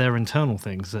point, but they're internal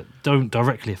things that don't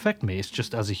directly affect me. It's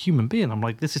just as a human being, I'm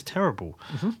like, this is terrible.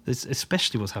 This,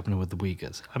 especially what's happening with the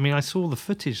Uyghurs. I mean, I saw the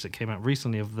footage that came out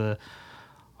recently of the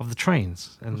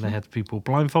trains, and they had people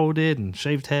blindfolded and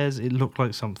shaved hairs. It looked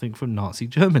like something from Nazi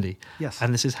Germany. Yes.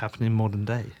 And this is happening in modern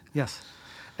day. Yes.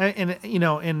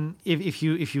 And if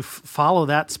you follow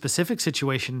that specific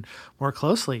situation more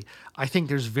closely, I think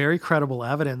there's very credible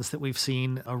evidence that we've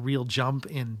seen a real jump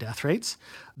in death rates.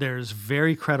 There's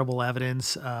very credible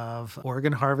evidence of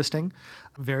organ harvesting.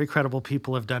 Very credible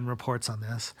people have done reports on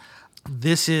this.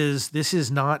 This is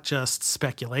not just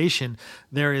speculation.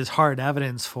 There is hard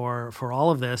evidence for all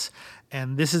of this,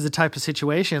 and this is the type of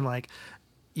situation like,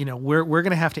 we're going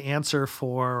to have to answer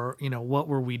for what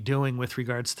were we doing with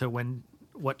regards to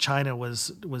what China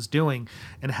was doing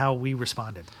and how we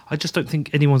responded. I just don't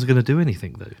think anyone's going to do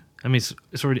anything, though. I mean,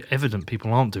 it's already evident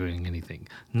people aren't doing anything.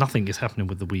 Nothing is happening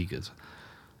with the Uyghurs.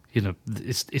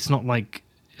 It's not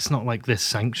like there's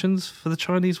sanctions for the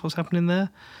Chinese. What's happening there?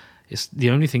 It's the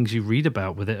only things you read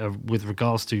about with it are with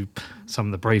regards to some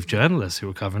of the brave journalists who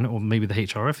are covering it, or maybe the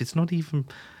HRF.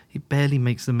 It barely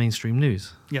makes the mainstream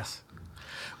news. Yes.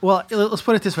 Well, let's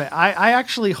put it this way. I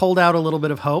actually hold out a little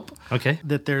bit of hope. Okay.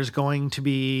 That there's going to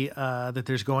be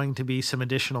some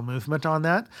additional movement on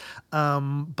that.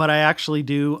 But I actually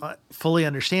do fully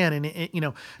understand,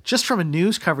 and just from a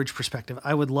news coverage perspective,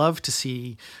 I would love to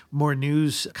see more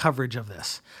news coverage of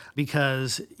this,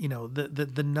 because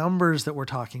the numbers that we're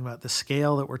talking about, the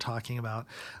scale that we're talking about,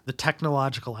 the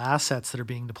technological assets that are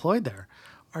being deployed there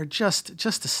are just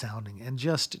astounding and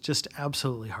just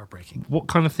absolutely heartbreaking. What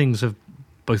kind of things have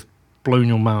both blown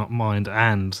your mind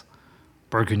and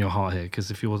broken your heart here?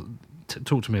 Because if you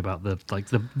talk to me about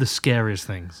the scariest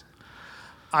things.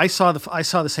 I saw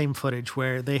the same footage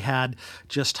where they had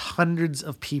just hundreds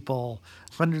of people,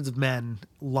 hundreds of men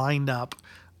lined up.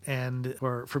 And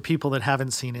for people that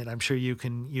haven't seen it, I'm sure you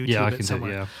can YouTube it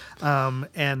somewhere.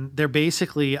 And they're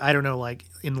basically, I don't know, like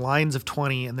in lines of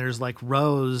 20, and there's like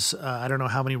rows, I don't know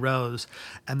how many rows,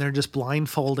 and they're just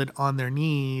blindfolded on their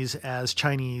knees as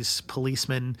Chinese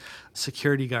policemen,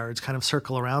 security guards kind of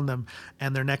circle around them,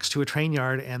 and they're next to a train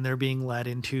yard, and they're being led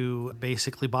into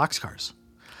basically boxcars.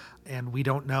 And we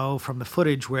don't know from the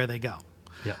footage where they go.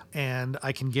 Yeah. And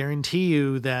I can guarantee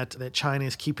you that China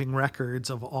is keeping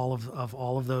records of all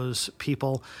of those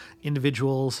people,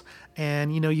 individuals.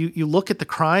 And you look at the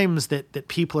crimes that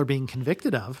people are being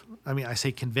convicted of. I mean, I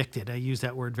say convicted, I use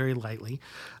that word very lightly.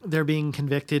 They're being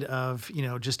convicted of,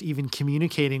 just even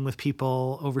communicating with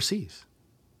people overseas.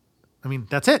 I mean,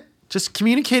 that's it. Just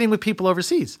communicating with people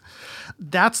overseas.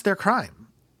 That's their crime.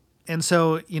 And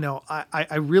so,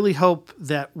 I really hope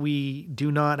that we do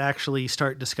not actually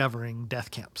start discovering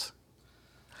death camps.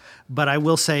 But I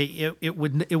will say it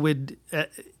would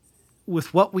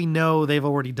with what we know they've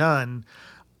already done,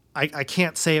 I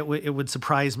can't say it would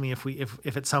surprise me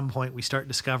if at some point we start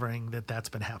discovering that's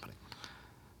been happening.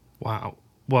 Wow.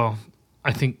 Well,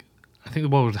 I think the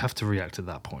world would have to react at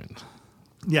that point.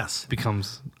 Yes. It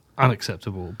becomes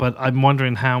unacceptable. But I'm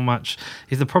wondering how much.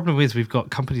 If the problem is we've got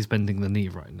companies bending the knee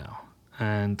right now,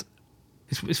 and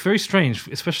it's very strange,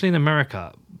 especially in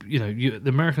America. The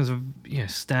Americans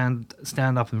stand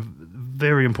up, and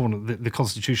very important. The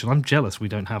Constitution. I'm jealous we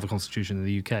don't have a Constitution in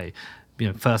the UK.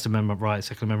 First Amendment rights,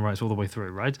 Second Amendment rights, all the way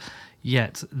through, right?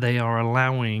 Yet they are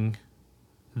allowing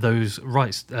those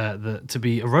rights to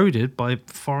be eroded by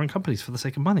foreign companies for the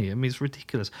sake of money. I mean, it's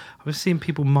ridiculous. I've seen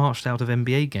people marched out of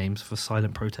NBA games for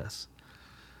silent protests.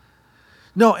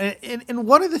 No, and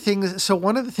one of the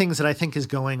things that I think is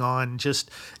going on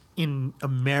just in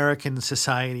American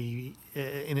society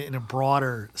in a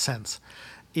broader sense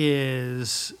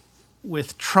is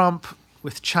with Trump,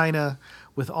 with China,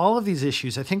 with all of these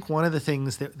issues. I think one of the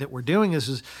things that we're doing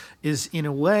is in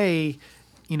a way,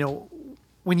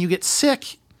 when you get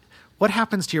sick, what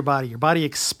happens to your body? Your body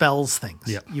expels things.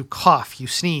 Yeah. You cough, you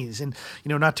sneeze, and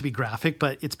not to be graphic,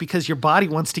 but it's because your body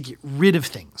wants to get rid of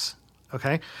things.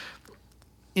 Okay?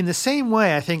 in the same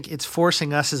way, I think it's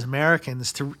forcing us as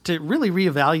Americans to really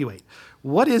reevaluate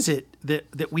what is it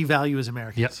that we value as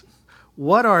Americans. Yep.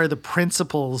 What are the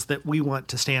principles that we want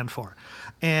to stand for?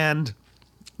 And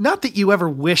not that you ever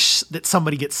wish that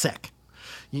somebody gets sick.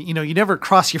 You never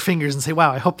cross your fingers and say,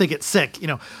 wow, I hope they get sick,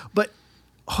 but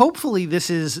hopefully this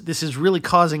is really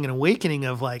causing an awakening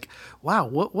of like, wow,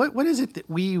 what is it that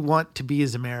we want to be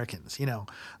as Americans?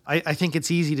 I think it's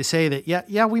easy to say that,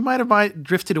 yeah, we might have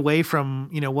drifted away from,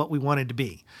 what we wanted to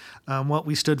be, what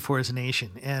we stood for as a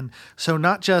nation. And so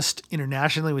not just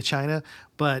internationally with China,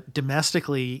 but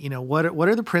domestically, what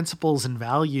are the principles and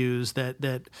values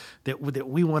that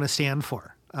we want to stand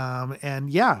for?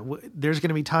 There's going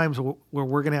to be times where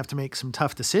we're going to have to make some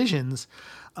tough decisions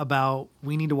about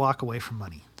we need to walk away from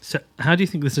money. So how do you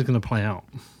think this is going to play out?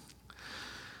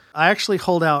 I actually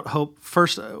hold out hope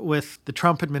first with the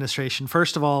Trump administration.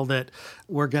 First of all, that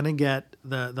we're going to get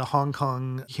the Hong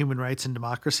Kong Human Rights and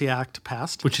Democracy Act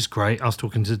passed. Which is great. I was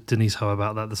talking to Denise Ho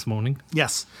about that this morning.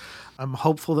 Yes. I'm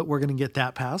hopeful that we're going to get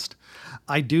that passed.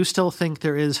 I do still think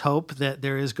there is hope that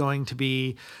there is going to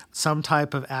be some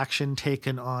type of action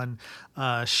taken on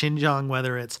Xinjiang,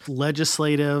 whether it's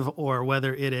legislative or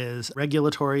whether it is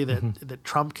regulatory that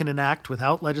Trump can enact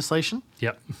without legislation.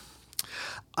 Yep.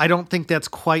 I don't think that's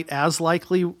quite as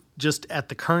likely just at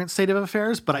the current state of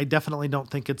affairs, but I definitely don't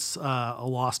think it's a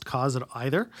lost cause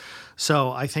either.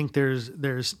 So I think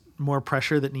there's more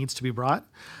pressure that needs to be brought.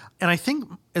 And I think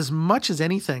as much as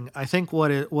anything, I think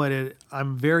what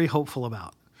I'm very hopeful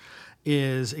about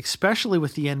is, especially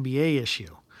with the NBA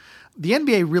issue, the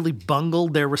NBA really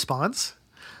bungled their response,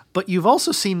 but you've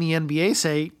also seen the NBA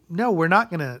say, no, we're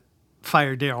not going to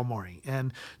fire Daryl Morey.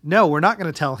 And no, we're not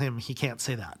going to tell him he can't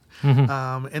say that.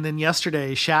 Mm-hmm. And then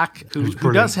yesterday, Shaq,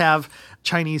 who does have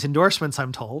Chinese endorsements,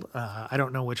 I'm told, I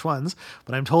don't know which ones,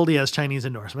 but I'm told he has Chinese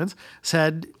endorsements,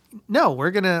 said, no,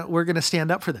 we're gonna stand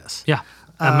up for this. Yeah.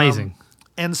 Amazing.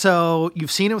 And so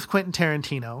you've seen it with Quentin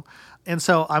Tarantino. And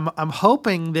so I'm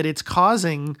hoping that it's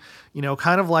causing,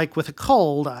 kind of like with a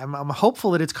cold, I'm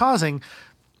hopeful that it's causing,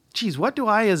 geez, what do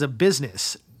I as a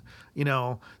business,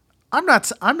 I'm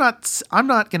not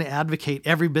going to advocate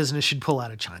every business should pull out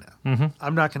of China. Mm-hmm.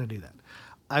 I'm not going to do that.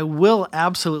 I will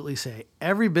absolutely say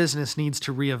every business needs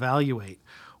to reevaluate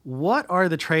what are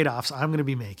the trade-offs I'm going to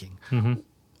be making. Mm-hmm.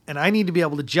 And I need to be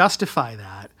able to justify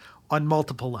that on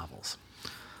multiple levels.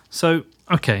 So,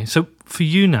 okay. So for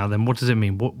you now, then, what does it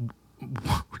mean?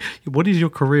 What is your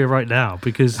career right now?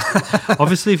 Because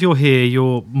obviously if you're here,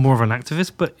 you're more of an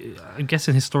activist, but I'm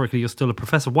guessing historically you're still a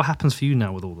professor. What happens for you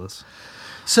now with all this?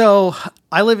 So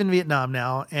I live in Vietnam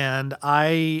now, and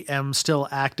I am still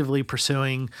actively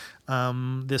pursuing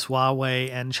this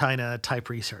Huawei and China type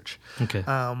research. Okay.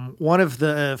 One of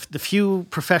the few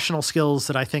professional skills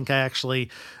that I think I actually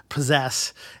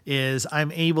possess is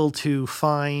I'm able to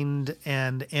find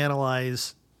and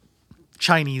analyze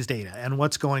Chinese data and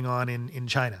what's going on in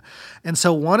China. And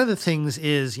so one of the things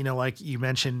is, like you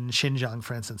mentioned Xinjiang,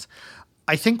 for instance,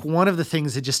 I think one of the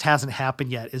things that just hasn't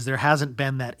happened yet is there hasn't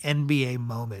been that NBA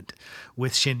moment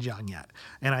with Xinjiang yet.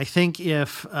 And I think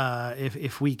if however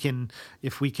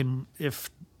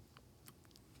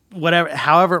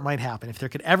it might happen, if there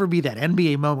could ever be that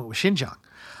NBA moment with Xinjiang,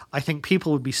 I think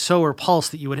people would be so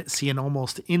repulsed that you would see an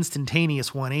almost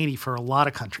instantaneous 180 for a lot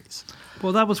of countries.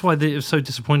 Well, that was why they were so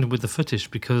disappointed with the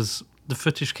footage, because the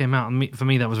footage came out, and for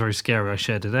me that was very scary. I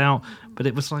shared it out, but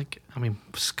it was like,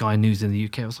 Sky News in the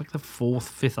UK, it was like the 4th,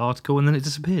 5th article, and then it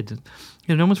disappeared.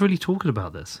 No one's really talking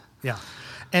about this. Yeah.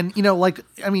 And,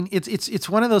 it's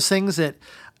one of those things that,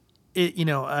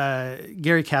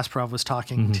 Gary Kasparov was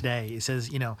talking today. He says,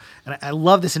 and I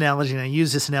love this analogy, and I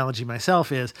use this analogy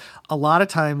myself, is a lot of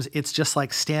times it's just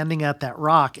like standing at that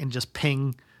rock and just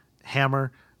ping,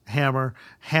 hammer, hammer,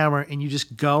 hammer, and you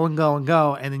just go and go and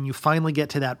go, and then you finally get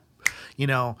to that,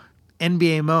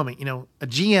 NBA moment. A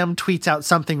GM tweets out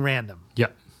something random.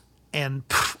 Yep. And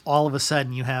all of a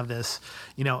sudden you have this,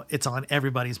 it's on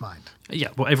everybody's mind. Yeah,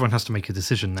 well, everyone has to make a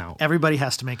decision now. Everybody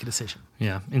has to make a decision.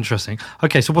 Yeah, interesting.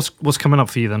 Okay, so what's coming up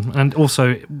for you then? And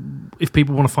also, if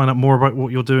people want to find out more about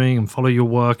what you're doing and follow your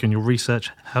work and your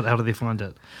research, how do they find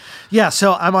it? Yeah,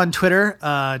 so I'm on Twitter.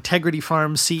 Integrity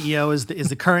Farms CEO is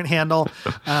the current handle.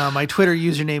 My Twitter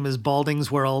username is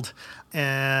Baldingsworld.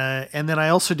 And then I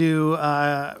also do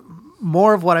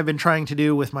more of what I've been trying to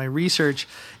do with my research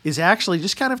is actually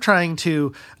just kind of trying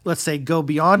to, let's say, go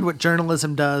beyond what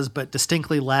journalism does, but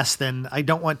distinctly less than. I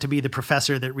don't want to be the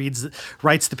professor that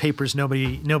writes the papers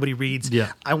nobody reads.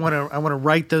 Yeah. I want to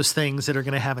write those things that are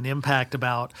going to have an impact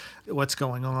about what's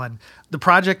going on. The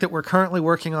project that we're currently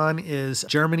working on is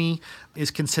Germany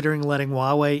is considering letting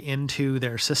Huawei into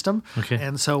their system. Okay.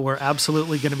 And so we're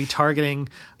absolutely going to be targeting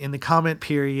in the comment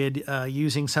period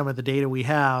using some of the data we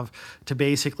have to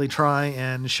basically try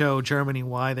and show Germany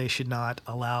why they should not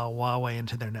allow Huawei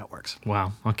into their networks.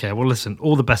 Wow. Okay. Well, listen,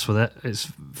 all the best with it.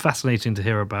 It's fascinating to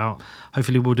hear about.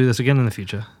 Hopefully we'll do this again in the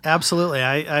future. Absolutely.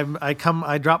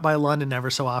 I drop by London ever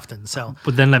so often. So,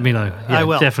 but then let me know. Yeah, I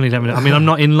will. Definitely let me know. I mean, I'm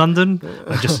not in London.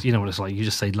 I just, you know what it's like. You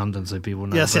just say London so people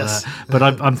know. Yes. But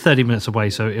I'm 30 minutes away,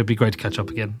 so it'd be great to catch up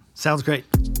again. Sounds great.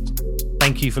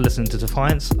 Thank you for listening to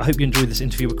Defiance. I hope you enjoyed this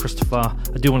interview with Christopher.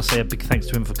 I do want to say a big thanks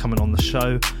to him for coming on the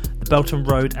show. The Belt and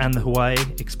Road and the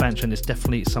Huawei expansion is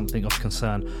definitely something of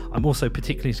concern. I'm also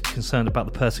particularly concerned about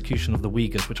the persecution of the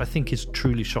Uyghurs, which I think is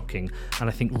truly shocking, and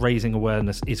I think raising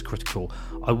awareness is critical.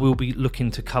 I will be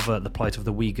looking to cover the plight of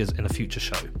the Uyghurs in a future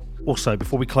show. Also,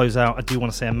 before we close out, I do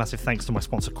want to say a massive thanks to my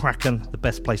sponsor Kraken, the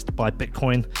best place to buy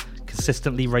Bitcoin.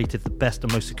 Consistently rated the best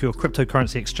and most secure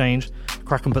cryptocurrency exchange.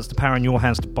 Kraken puts the power in your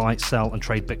hands to buy, sell and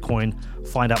trade Bitcoin.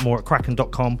 Find out more at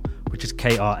kraken.com, which is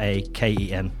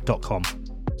KRAKEN.com.